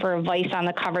to offer advice on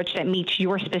the coverage that meets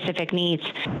your specific needs.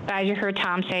 But as you heard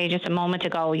Tom say just a moment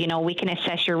ago, we can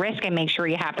assess your risk and make sure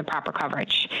you have the proper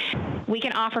coverage. We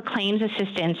can offer claims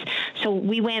assistance. So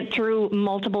we went through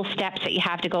multiple steps that you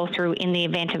have to go through in the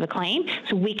event of a claim.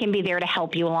 So we can be there to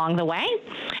help you along the way.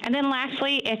 And then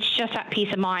lastly, it's just that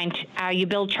peace of mind. You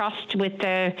build trust with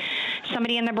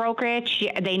somebody in the brokerage.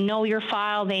 They know your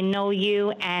file, they know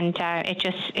you, and it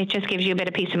just gives you a bit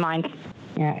of peace of mind.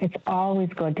 Yeah, it's always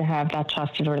good to have that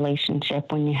trusted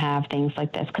relationship when you have things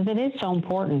like this, because it is so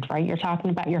important, right? You're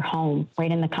talking about your home, right,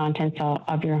 in the contents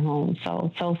of your home. So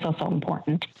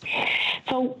important.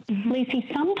 So, Lacey,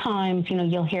 sometimes,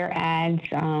 you'll hear ads,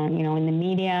 in the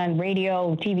media and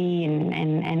radio, TV,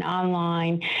 and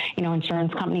online,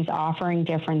 insurance companies offering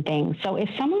different things. So if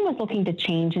someone was looking to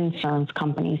change insurance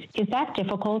companies, is that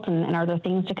difficult, and are there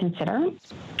things to consider?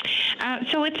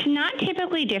 So it's not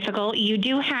typically difficult. You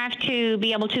do have to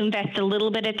be able to invest a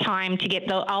little bit of time to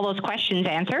get all those questions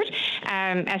answered.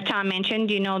 As Tom mentioned,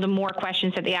 the more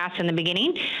questions that they ask in the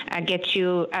beginning gets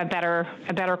you a better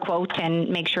quote and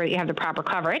make sure that you have the proper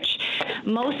coverage.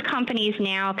 Most companies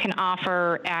now can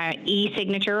offer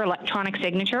e-signature, electronic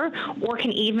signature, or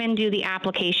can even do the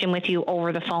application with you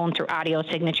over the phone through audio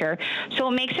signature. So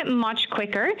it makes it much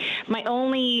quicker. My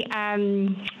only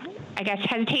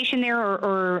hesitation there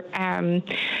or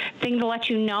thing to let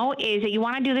you know is that you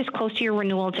want to do this close to your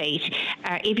renewal date.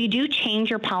 If you do change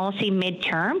your policy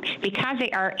midterm, because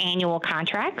they are annual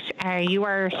contracts, you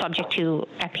are subject to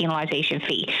a penalization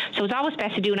fee. So it's always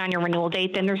best to do it on your renewal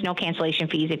date. Then there's no cancellation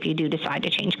fees if you do decide to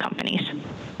change companies.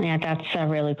 Yeah, that's a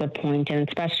really good point. And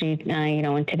especially,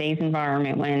 in today's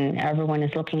environment when everyone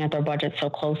is looking at their budget so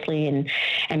closely and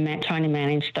trying to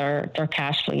manage their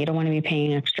cash flow, you don't want to be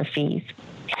paying extra fees.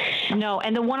 No,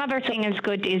 and the one other thing is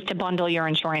good is to bundle your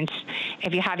insurance.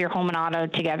 If you have your home and auto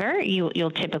together,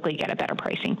 you'll typically get a better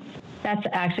pricing.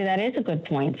 That is a good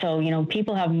point. So,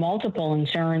 people have multiple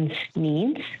insurance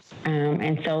needs.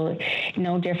 And so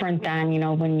no different than,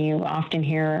 when you often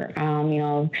hear,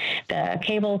 the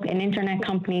cable and internet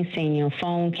companies saying,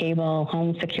 phone, cable,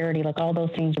 home security, like all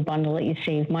those things, you bundle it, you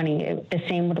save money. The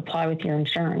same would apply with your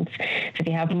insurance. So if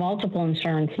you have multiple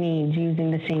insurance needs,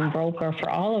 using the same broker for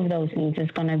all of those needs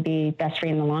is going to be best for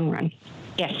you in the long run.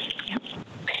 Yes. Yep.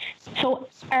 So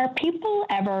are people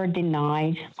ever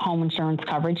denied home insurance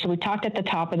coverage? So we talked at the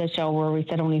top of the show where we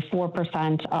said only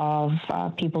 4%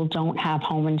 of people don't have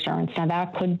home insurance. Now,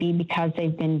 that could be because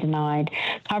they've been denied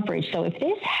coverage. So if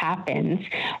this happens,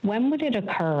 when would it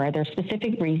occur? Are there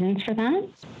specific reasons for that?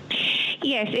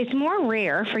 Yes, it's more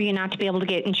rare for you not to be able to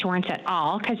get insurance at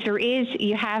all, because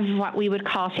you have what we would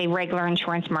call, say, regular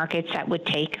insurance markets that would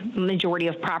take majority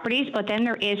of properties, but then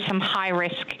there is some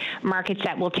high-risk markets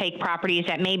that will take properties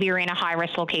that maybe are in a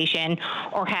high-risk location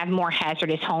or have more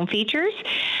hazardous home features.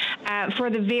 For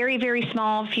the very, very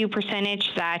small few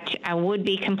percentage that would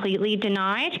be completely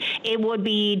denied, it would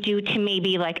be due to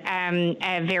maybe like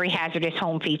a very hazardous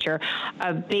home feature,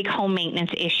 a big home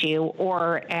maintenance issue,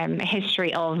 or a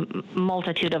history of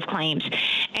multitude of claims.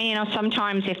 And,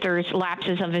 sometimes if there's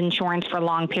lapses of insurance for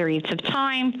long periods of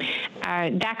time,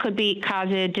 that could cause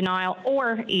a denial,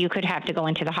 or you could have to go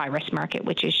into the high-risk market,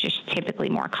 which is just typically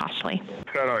more costly.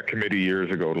 I sat on a committee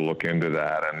years ago to look into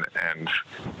that, and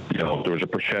there was a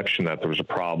perception that there was a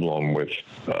problem with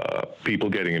people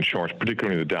getting insurance,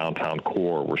 particularly in the downtown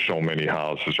core where so many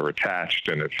houses are attached.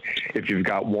 And if you've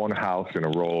got one house in a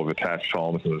row of attached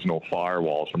homes and there's no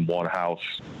firewalls, and one house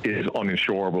is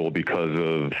uninsurable because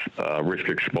of risk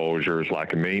exposures,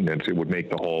 lack of maintenance, it would make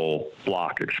the whole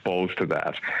block exposed to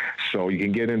that. So you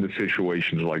can get into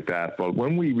situations like that. But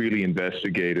when we really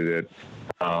investigated it,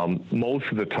 most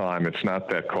of the time it's not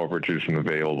that coverage isn't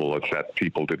available, it's that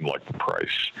people didn't like the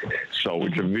price. So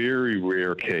it's a very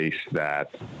rare case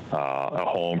that a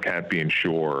home can't be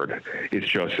insured. It's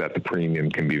just that the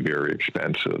premium can be very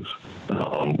expensive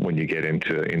when you get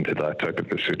into that type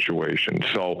of a situation.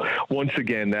 So once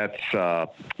again, that's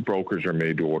brokers are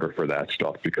made to order for that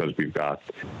stuff because we've got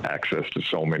access to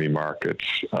so many markets,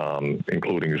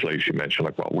 including, as Lacey mentioned,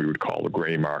 like what we would call the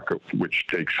gray market, which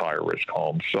takes higher risk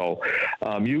homes. So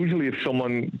usually if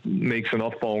someone makes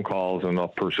enough phone calls and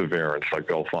enough perseverance, like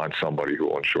they'll find somebody who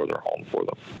will insure their home for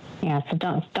them. Yeah, so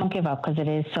don't give up, because it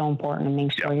is so important to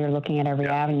make sure you're looking at every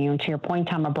avenue. And to your point,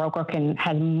 Tom, a broker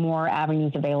has more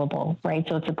avenues available, right?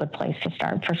 So it's a good place to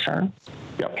start for sure.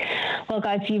 Yep. Well,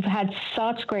 guys, you've had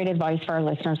such great advice for our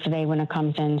listeners today when it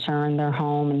comes to insuring their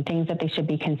home and things that they should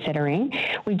be considering.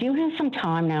 We do have some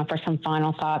time now for some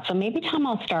final thoughts. So maybe, Tom,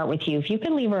 I'll start with you. If you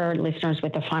could leave our listeners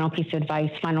with a final piece of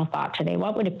advice, final thought today,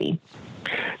 what would it be?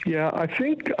 Yeah, I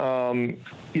think,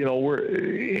 we're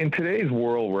in today's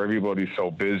world where everybody's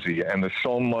so busy and there's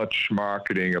so much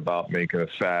marketing about making it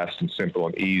fast and simple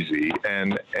and easy.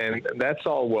 And that's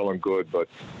all well and good. But,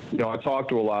 I talk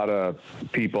to a lot of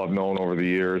people I've known over the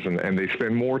years, and they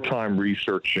spend more time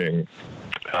researching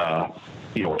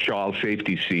child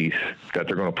safety seats that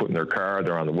they're going to put in their car.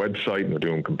 They're on the website and they're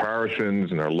doing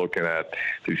comparisons and they're looking at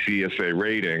the CSA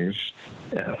ratings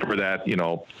for that,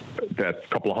 that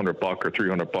couple of $100 or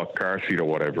 $300 car seat or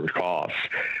whatever it costs.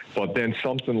 But then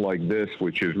something like this,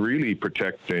 which is really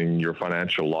protecting your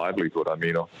financial livelihood. I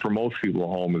mean, for most people, a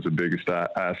home is the biggest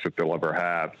asset they'll ever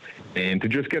have. And to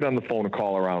just get on the phone and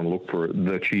call around and look for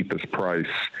the cheapest price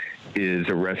is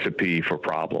a recipe for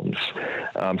problems.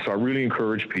 So I really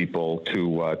encourage people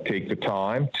to take the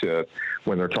time to,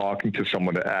 when they're talking to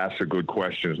someone, to ask the good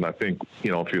questions. And I think,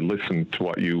 if you listen to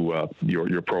what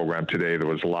your program today, there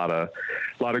was a lot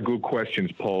of good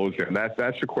questions posed, and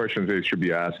that's the questions they should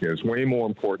be asking. It's way more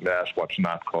important to ask what's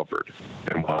not covered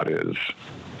than what is,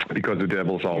 because the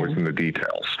devil's always in the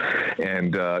details.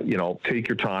 And take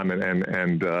your time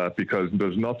and because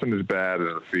there's nothing as bad as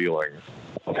a feeling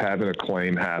of having a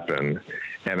claim happen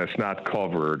and it's not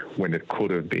covered when it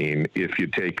could have been if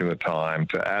you'd taken the time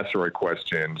to ask the right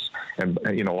questions and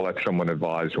let someone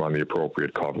advise you on the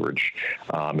appropriate coverage.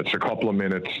 It's a couple of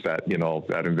minutes that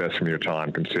that investment of your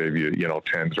time can save you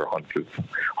tens or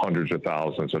hundreds of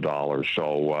thousands of dollars.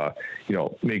 So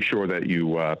make sure that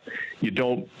you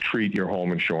don't treat your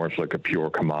home insurance like a pure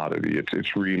commodity.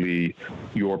 It's really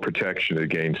your protection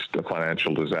against a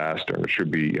financial disaster, and it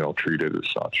should be treated as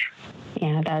such.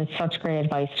 Yeah, that is such great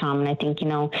advice, Tom. And I think,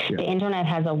 the internet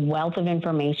has a wealth of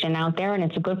information out there, and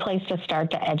it's a good place to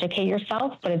start to educate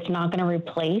yourself, but it's not going to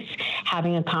replace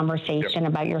having a conversation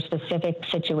about your specific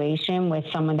situation with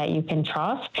someone that you can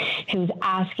trust, who's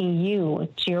asking you,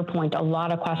 to your point, a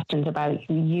lot of questions about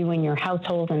you and your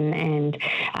household and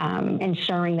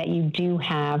ensuring that you do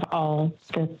have all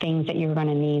the things that you're going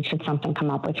to need should something come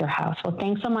up with your house. Well,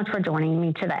 thanks so much for joining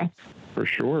me today. For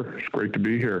sure. It's great to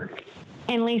be here.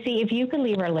 And Lacey, if you could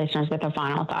leave our listeners with a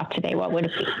final thought today, what would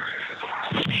it be?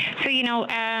 So,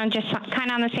 just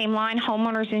kind of on the same line,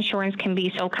 homeowners insurance can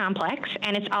be so complex,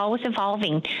 and it's always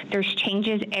evolving. There's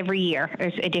changes every year.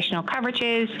 There's additional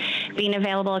coverages being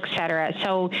available, et cetera.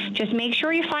 So just make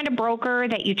sure you find a broker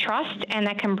that you trust and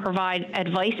that can provide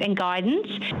advice and guidance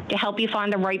to help you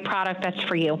find the right product that's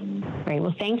for you. Great.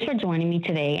 Well, thanks for joining me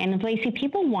today. And if, Lacey,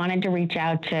 people wanted to reach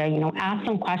out to, ask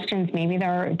some questions, maybe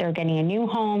they're getting a new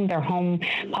home, their home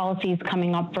policy is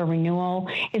coming up for renewal.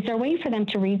 Is there a way for them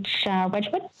to reach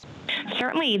Wedgwood?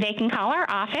 certainly they can call our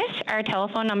office. Our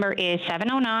telephone number is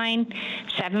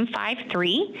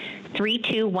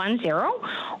 709-753-3210,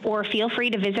 or feel free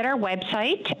to visit our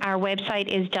website. Our website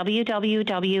is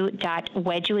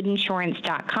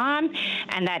www.wedgwoodinsurance.com,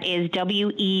 and that is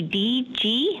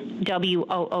WEDGWOOD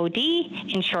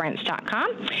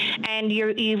insurance.com. And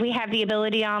we have the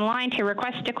ability online to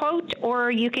request a quote, or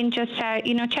you can just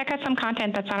check out some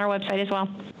content that's on our website as well.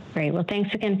 Great. Well,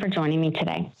 thanks again for joining me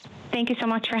today. Thank you so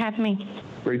much for having me.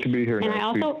 Great to be here,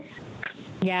 Nancy.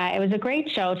 Yeah, it was a great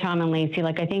show, Tom and Lacey.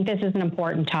 I think this is an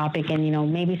important topic,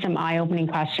 and, maybe some eye-opening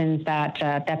questions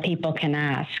that people can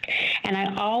ask. And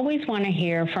I always want to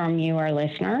hear from you, our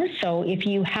listeners. So if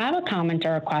you have a comment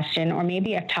or a question, or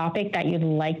maybe a topic that you'd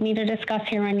like me to discuss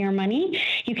here on Your Money,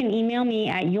 you can email me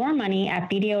at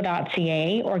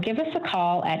yourmoney@bdo.ca, or give us a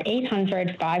call at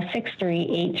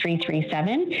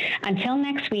 800-563-8337. Until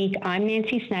next week, I'm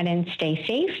Nancy Snedden. Stay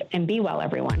safe and be well,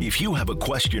 everyone. If you have a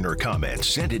question or comment,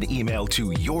 send an email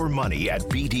to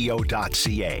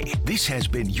yourmoney@bdo.ca. This has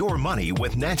been Your Money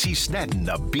with Nancy Snedden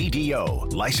of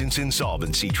BDO, Licensed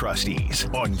Insolvency Trustees,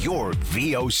 on your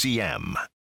VOCM.